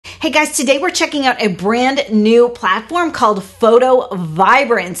Hey guys, today we're checking out a brand new platform called Photo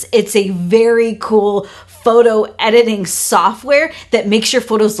Vibrance. It's a very cool photo editing software that makes your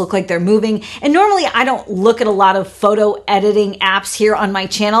photos look like they're moving. And normally I don't look at a lot of photo editing apps here on my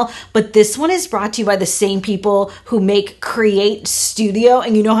channel, but this one is brought to you by the same people who make Create Studio.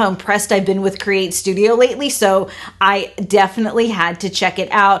 And you know how impressed I've been with Create Studio lately, so I definitely had to check it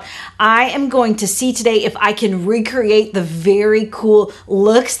out. I am going to see today if I can recreate the very cool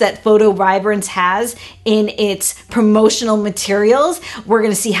looks that Photo Vibrance has in its promotional materials. We're going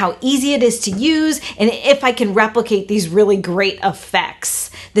to see how easy it is to use and if I can replicate these really great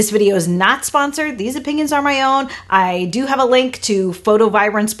effects. This video is not sponsored. These opinions are my own. I do have a link to Photo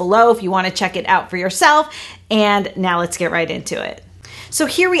Vibrance below if you want to check it out for yourself. And now let's get right into it. So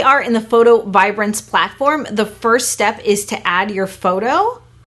here we are in the Photo Vibrance platform. The first step is to add your photo.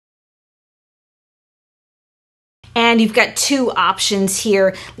 And you've got two options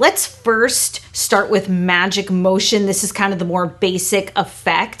here. Let's first start with magic motion. This is kind of the more basic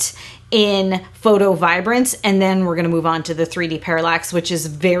effect in Photo Vibrance. And then we're gonna move on to the 3D parallax, which is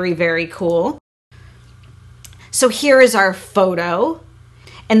very, very cool. So here is our photo.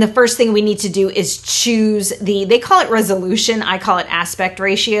 And the first thing we need to do is choose they call it resolution, I call it aspect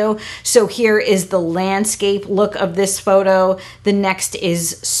ratio. So here is the landscape look of this photo. The next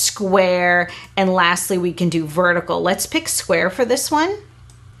is square. And lastly, we can do vertical. Let's pick square for this one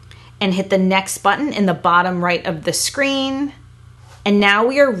and hit the next button in the bottom right of the screen. And now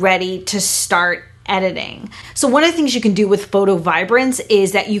we are ready to start editing. So one of the things you can do with Photo Vibrance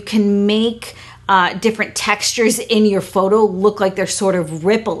is that you can make different textures in your photo look like they're sort of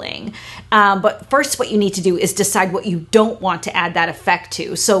rippling. But first what you need to do is decide what you don't want to add that effect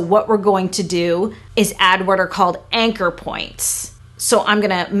to. So what we're going to do is add what are called anchor points. So I'm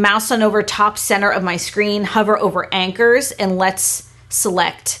gonna mouse on over top center of my screen, hover over anchors, and let's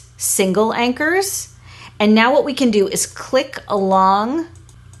select single anchors. And now what we can do is click along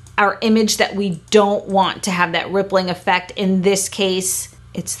our image that we don't want to have that rippling effect. In this case,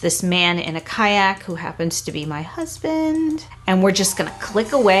 it's this man in a kayak who happens to be my husband. And we're just gonna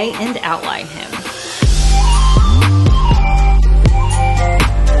click away and outline him.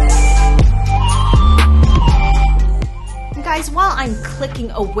 Guys, while I'm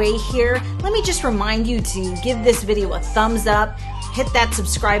clicking away here, let me just remind you to give this video a thumbs up, hit that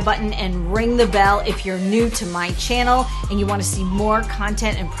subscribe button, and ring the bell if you're new to my channel and you want to see more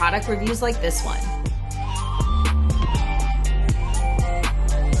content and product reviews like this one.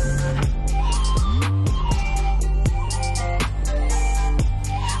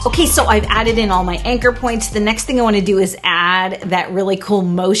 Okay, so I've added in all my anchor points. The next thing I want to do is add that really cool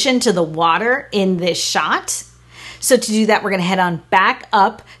motion to the water in this shot. So to do that, we're going to head on back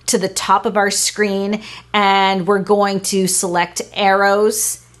up to the top of our screen and we're going to select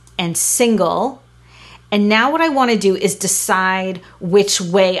arrows and single. And now what I want to do is decide which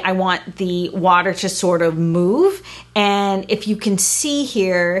way I want the water to sort of move. And if you can see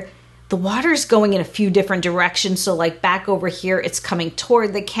here, the water is going in a few different directions. So like back over here, it's coming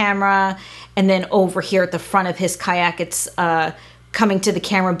toward the camera. And then over here at the front of his kayak, it's coming to the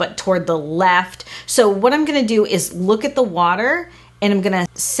camera, but toward the left. So what I'm gonna do is look at the water and I'm gonna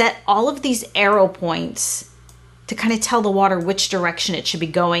set all of these arrow points to kind of tell the water which direction it should be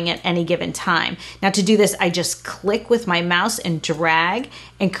going at any given time. Now to do this, I just click with my mouse and drag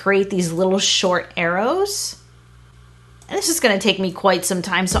and create these little short arrows. And this is gonna take me quite some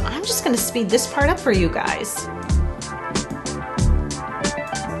time, so I'm just gonna speed this part up for you guys.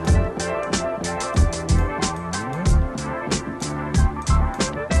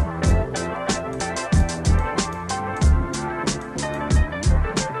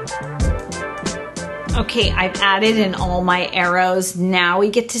 Okay, I've added in all my arrows. Now we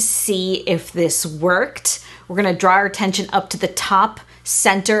get to see if this worked. We're gonna draw our attention up to the top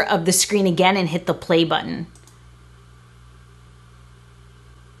center of the screen again and hit the play button.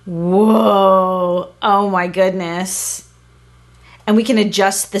 Whoa, oh my goodness. And we can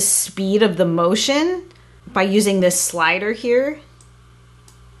adjust the speed of the motion by using this slider here.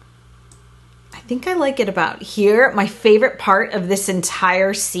 I think I like it about here. My favorite part of this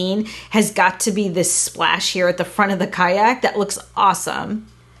entire scene has got to be this splash here at the front of the kayak. That looks awesome.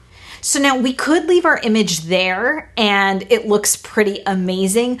 So now we could leave our image there and it looks pretty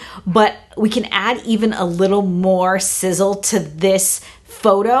amazing, but we can add even a little more sizzle to this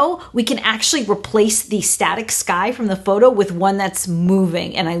photo. We can actually replace the static sky from the photo with one that's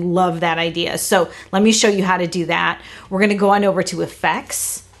moving, and I love that idea. So let me show you how to do that. We're gonna go on over to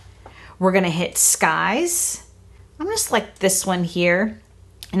effects. We're gonna hit skies. I'm gonna select this one here.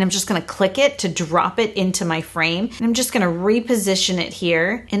 And I'm just gonna click it to drop it into my frame. And I'm just gonna reposition it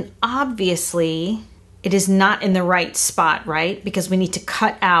here. And obviously it is not in the right spot, right? Because we need to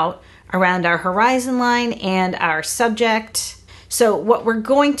cut out around our horizon line and our subject. So what we're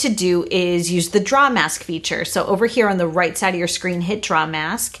going to do is use the draw mask feature. So over here on the right side of your screen, hit draw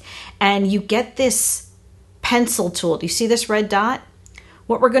mask, and you get this pencil tool. Do you see this red dot?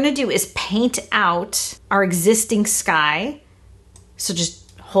 What we're gonna do is paint out our existing sky. So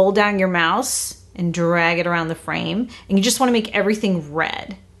just hold down your mouse and drag it around the frame. And you just wanna make everything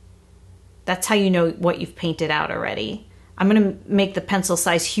red. That's how you know what you've painted out already. I'm gonna make the pencil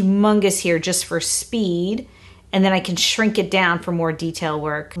size humongous here just for speed, and then I can shrink it down for more detail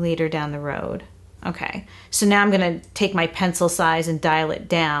work later down the road. Okay, so now I'm gonna take my pencil size and dial it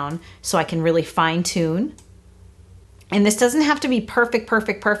down so I can really fine tune. And this doesn't have to be perfect,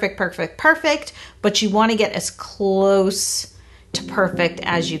 but you wanna get as close to perfect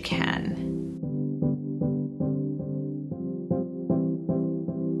as you can.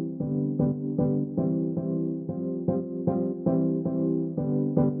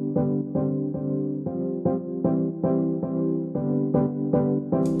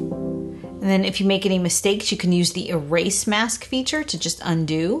 And then if you make any mistakes, you can use the erase mask feature to just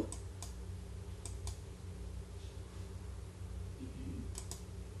undo.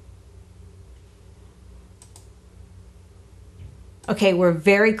 Okay, we're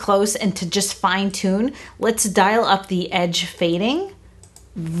very close, and to just fine tune, let's dial up the edge fading.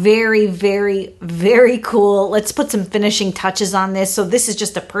 Very, very, very cool. Let's put some finishing touches on this. So this is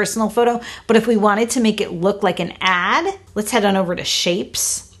just a personal photo, but if we wanted to make it look like an ad, let's head on over to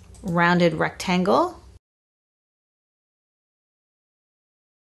shapes, rounded rectangle.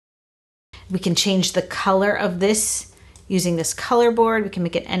 We can change the color of this using this color board. We can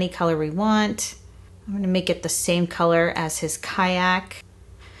make it any color we want. I'm gonna make it the same color as his kayak.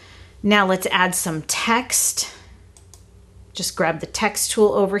 Now let's add some text. Just grab the text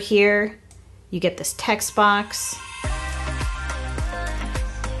tool over here. You get this text box.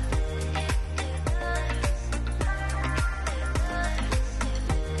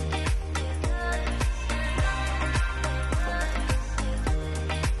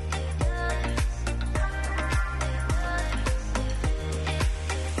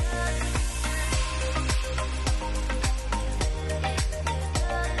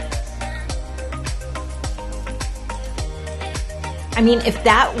 I mean, if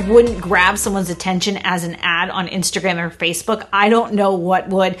that wouldn't grab someone's attention as an ad on Instagram or Facebook, I don't know what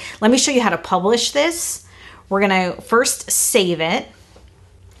would. Let me show you how to publish this. We're gonna first save it.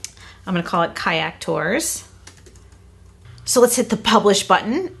 I'm gonna call it Kayak Tours. So let's hit the publish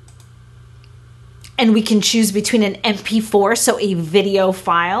button. And we can choose between an MP4, so a video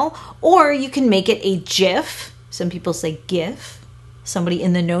file, or you can make it a GIF. Some people say GIF. Somebody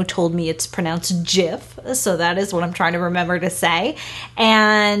in the know told me it's pronounced GIF, so that is what I'm trying to remember to say.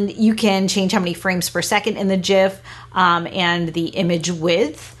 And you can change how many frames per second in the GIF and the image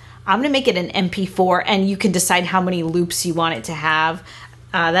width. I'm gonna make it an MP4, and you can decide how many loops you want it to have.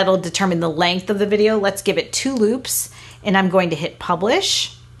 That'll determine the length of the video. Let's give it 2 loops, and I'm going to hit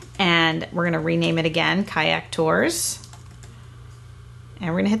publish, and we're gonna rename it again, Kayak Tours.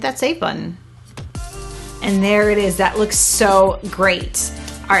 And we're gonna hit that save button. And there it is. That looks so great.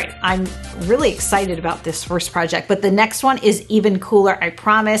 All right, I'm really excited about this first project, but the next one is even cooler, I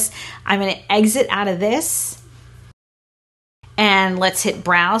promise. I'm gonna exit out of this, and let's hit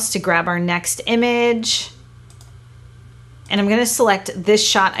browse to grab our next image. And I'm gonna select this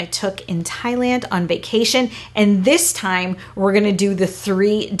shot I took in Thailand on vacation. And this time we're gonna do the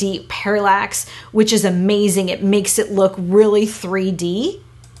 3D parallax, which is amazing. It makes it look really 3D.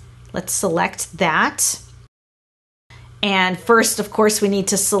 Let's select that. And first, of course, we need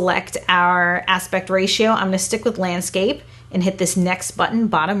to select our aspect ratio. I'm gonna stick with landscape and hit this next button,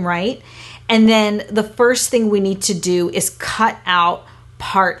 bottom right. And then the first thing we need to do is cut out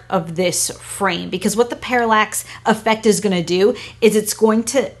part of this frame, because what the parallax effect is gonna do is it's going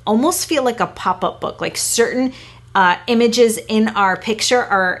to almost feel like a pop-up book, like certain images in our picture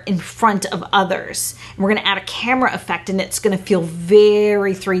are in front of others. And we're gonna add a camera effect, and it's gonna feel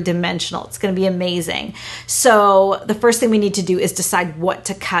very 3-dimensional. It's gonna be amazing. So the first thing we need to do is decide what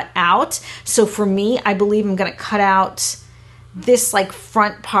to cut out. So for me, I believe I'm gonna cut out this like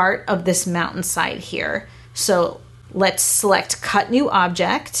front part of this mountainside here. So let's select cut new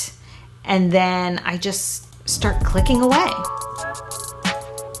object, and then I just start clicking away.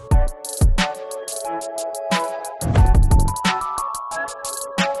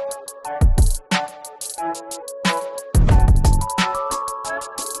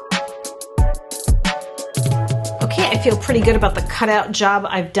 feel pretty good about the cutout job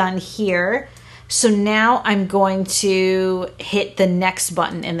I've done here. So now I'm going to hit the next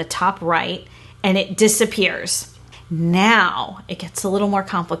button in the top right and it disappears. Now it gets a little more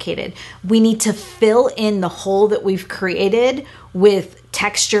complicated. We need to fill in the hole that we've created with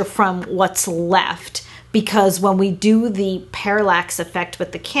texture from what's left, because when we do the parallax effect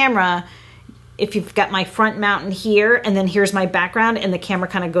with the camera, if you've got my front mountain here and then here's my background and the camera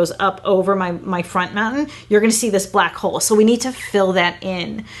kind of goes up over my front mountain, you're going to see this black hole. So we need to fill that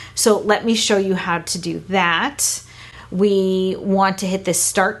in. So let me show you how to do that. We want to hit this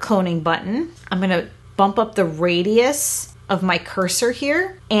start cloning button. I'm going to bump up the radius of my cursor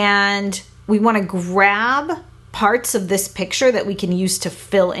here, and we want to grab parts of this picture that we can use to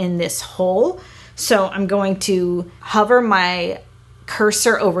fill in this hole. So I'm going to hover my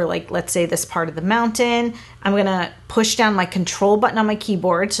cursor over, like, let's say this part of the mountain. I'm going to push down my control button on my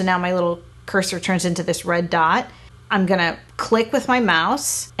keyboard. So now my little cursor turns into this red dot. I'm going to click with my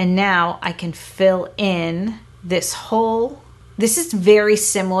mouse, and now I can fill in this hole. This is very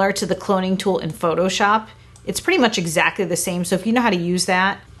similar to the cloning tool in Photoshop. It's pretty much exactly the same. So if you know how to use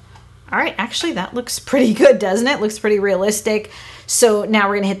that. All right, actually that looks pretty good, doesn't it? Looks pretty realistic. So now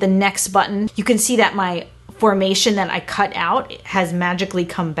we're going to hit the next button. You can see that my formation that I cut out has magically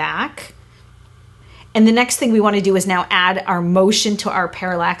come back. And the next thing we want to do is now add our motion to our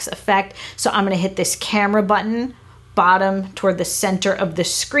parallax effect. So I'm going to hit this camera button, bottom toward the center of the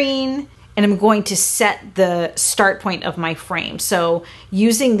screen, and I'm going to set the start point of my frame. So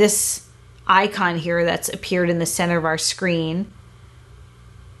using this icon here that's appeared in the center of our screen,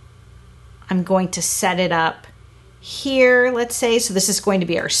 I'm going to set it up here, let's say. So this is going to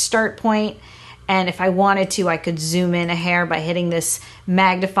be our start point. And if I wanted to, I could zoom in a hair by hitting this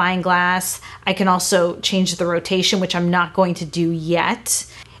magnifying glass. I can also change the rotation, which I'm not going to do yet.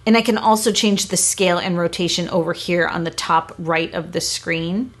 And I can also change the scale and rotation over here on the top right of the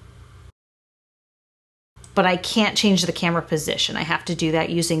screen. But I can't change the camera position. I have to do that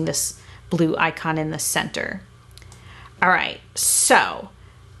using this blue icon in the center. All right, so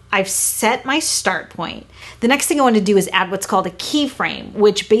I've set my start point. The next thing I want to do is add what's called a keyframe,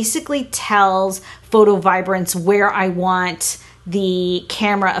 which basically tells Photo Vibrance where I want the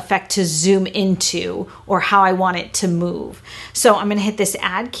camera effect to zoom into or how I want it to move. So I'm going to hit this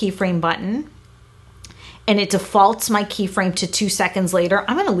add keyframe button, and it defaults my keyframe to 2 seconds later.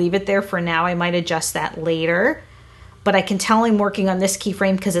 I'm going to leave it there for now. I might adjust that later, but I can tell I'm working on this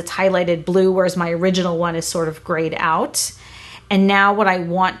keyframe because it's highlighted blue, whereas my original one is sort of grayed out. And now what I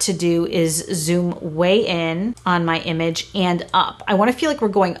want to do is zoom way in on my image and up. I want to feel like we're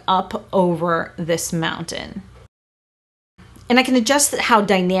going up over this mountain. And I can adjust how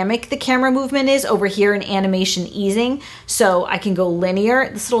dynamic the camera movement is over here in animation easing. So I can go linear.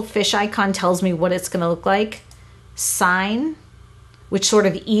 This little fish icon tells me what it's going to look like. Sine, which sort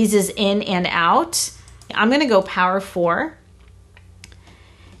of eases in and out. I'm going to go power 4.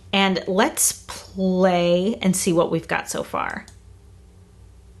 And let's play and see what we've got so far.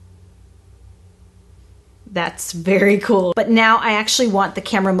 That's very cool. But now I actually want the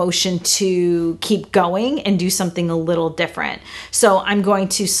camera motion to keep going and do something a little different. So I'm going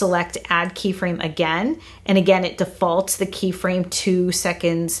to select add keyframe again. And again, it defaults the keyframe 2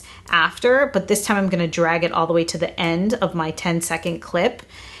 seconds after, but this time I'm going to drag it all the way to the end of my 10-second clip.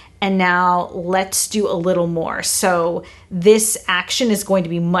 And now let's do a little more. So this action is going to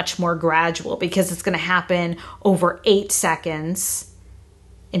be much more gradual because it's going to happen over 8 seconds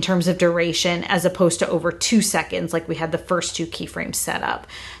in terms of duration, as opposed to over 2 seconds like we had the first 2 keyframes set up.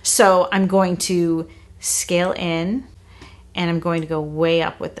 So I'm going to scale in and I'm going to go way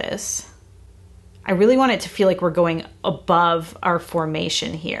up with this. I really want it to feel like we're going above our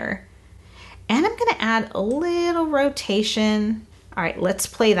formation here. And I'm gonna add a little rotation. All right, let's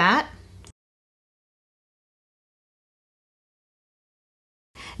play that.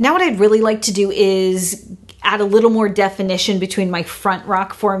 Now what I'd really like to do is add a little more definition between my front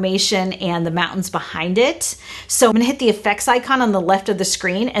rock formation and the mountains behind it. So I'm gonna hit the effects icon on the left of the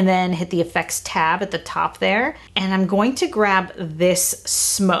screen and then hit the effects tab at the top there. And I'm going to grab this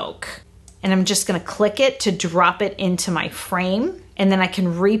smoke and I'm just gonna click it to drop it into my frame. And then I can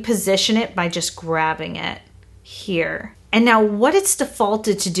reposition it by just grabbing it here. And now what it's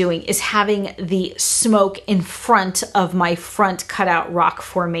defaulted to doing is having the smoke in front of my front cutout rock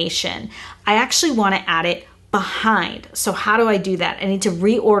formation. I actually want to add it behind. So how do I do that? I need to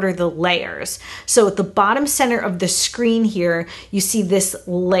reorder the layers. So at the bottom center of the screen here, you see this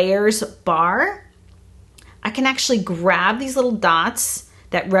layers bar. I can actually grab these little dots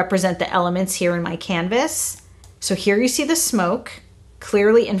that represent the elements here in my canvas. So here you see the smoke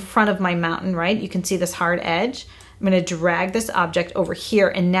clearly in front of my mountain, right? You can see this hard edge. I'm going to drag this object over here,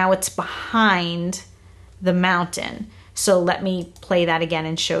 and now it's behind the mountain. So let me play that again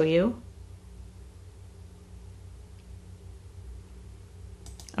and show you.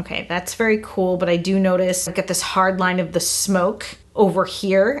 Okay, that's very cool, but I do notice I've got this hard line of the smoke over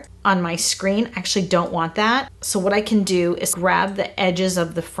here on my screen. I actually don't want that. So what I can do is grab the edges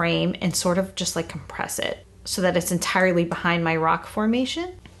of the frame and sort of just like compress it so that it's entirely behind my rock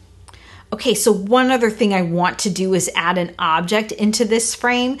formation. Okay, so one other thing I want to do is add an object into this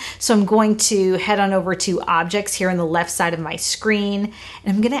frame. So I'm going to head on over to objects here on the left side of my screen.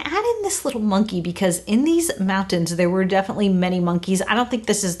 And I'm gonna add in this little monkey because in these mountains, there were definitely many monkeys. I don't think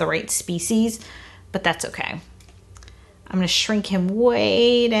this is the right species, but that's okay. I'm gonna shrink him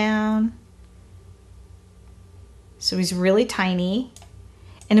way down. So he's really tiny.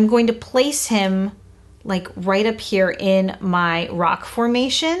 And I'm going to place him like right up here in my rock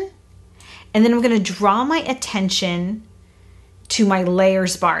formation. And then I'm going to draw my attention to my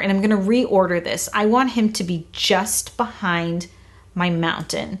layers bar, and I'm going to reorder this. I want him to be just behind my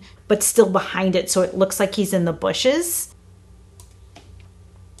mountain, but still behind it so it looks like he's in the bushes.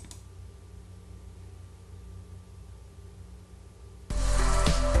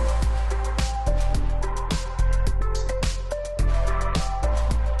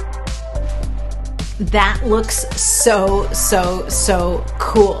 That looks so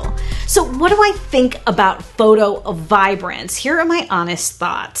cool. So what do I think about Photo Vibrance? Here are my honest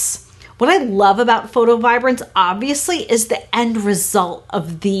thoughts. What I love about Photo Vibrance, obviously, is the end result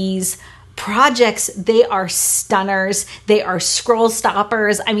of these projects. They are stunners. They are scroll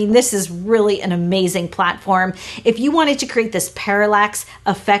stoppers. I mean, this is really an amazing platform. If you wanted to create this parallax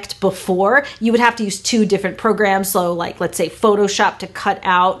effect before, you would have to use two different programs. So like, let's say Photoshop to cut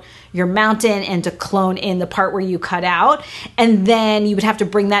out your mountain and to clone in the part where you cut out. And then you would have to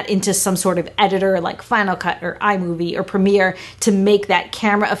bring that into some sort of editor like Final Cut or iMovie or Premiere to make that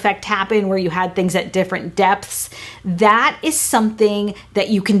camera effect happen where you had things at different depths. That is something that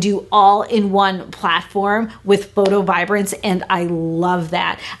you can do all in one platform with Photo Vibrance, and I love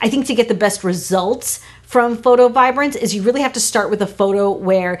that. I think to get the best results from Photo Vibrance is you really have to start with a photo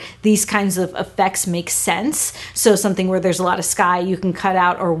where these kinds of effects make sense. So something where there's a lot of sky you can cut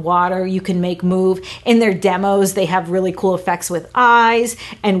out, or water you can make move. In their demos, they have really cool effects with eyes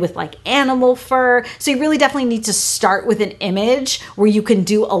and with like animal fur. So you really definitely need to start with an image where you can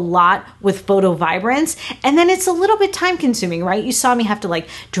do a lot with Photo Vibrance. And then it's a little bit time consuming, right? You saw me have to like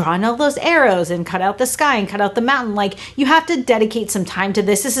draw in all those arrows and cut out the sky and cut out the mountain. Like you have to dedicate some time to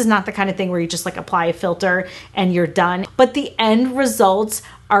this. This is not the kind of thing where you just like apply a filter and you're done. But the end results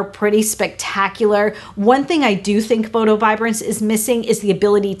are pretty spectacular. One thing I do think Photo Vibrance is missing is the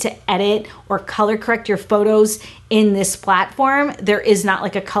ability to edit or color correct your photos in this platform. There is not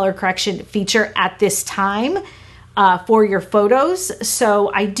like a color correction feature at this time for your photos.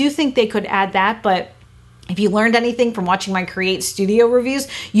 So I do think they could add that, but if you learned anything from watching my Create Studio reviews,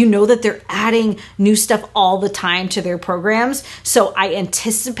 you know that they're adding new stuff all the time to their programs. So I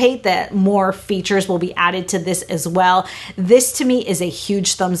anticipate that more features will be added to this as well. This to me is a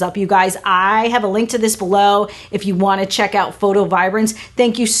huge thumbs up, you guys. I have a link to this below if you want to check out Photo Vibrance.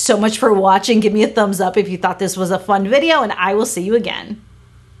 Thank you so much for watching. Give me a thumbs up if you thought this was a fun video, and I will see you again.